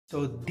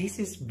So this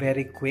is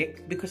very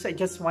quick because I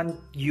just want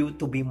you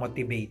to be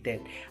motivated.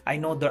 I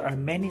know there are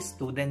many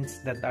students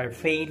that are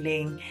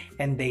failing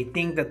and they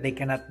think that they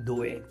cannot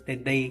do it,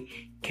 that they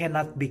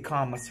cannot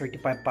become a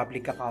certified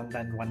public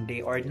accountant one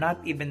day or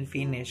not even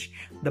finish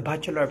the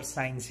Bachelor of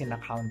Science in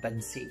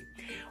Accountancy.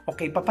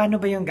 Okay, paano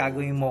ba yung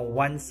gagawin mo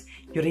once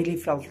you really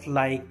felt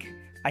like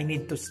I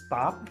need to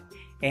stop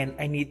and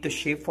I need to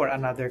shift for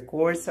another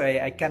course, so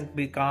I can't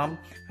become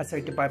a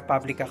certified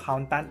public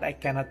accountant, I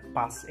cannot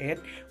pass it,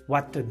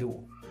 what to do?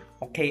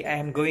 Okay, I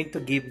am going to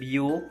give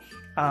you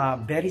a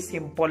very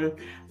simple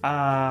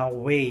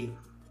way.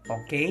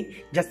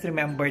 Okay, just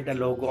remember the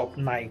logo of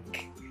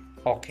Nike.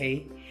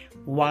 Okay,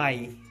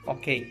 why?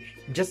 Okay,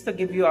 just to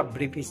give you a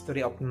brief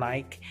history of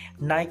Nike.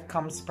 Nike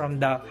comes from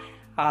the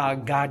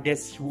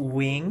goddess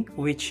wing,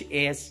 which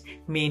is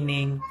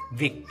meaning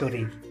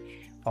victory.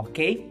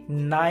 Okay,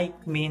 Nike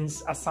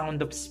means a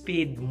sound of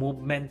speed,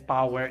 movement,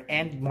 power,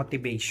 and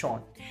motivation.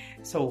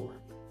 So,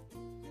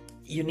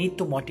 you need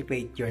to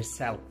motivate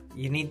yourself.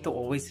 You need to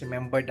always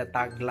remember the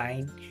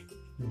tagline,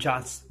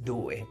 just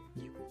do it.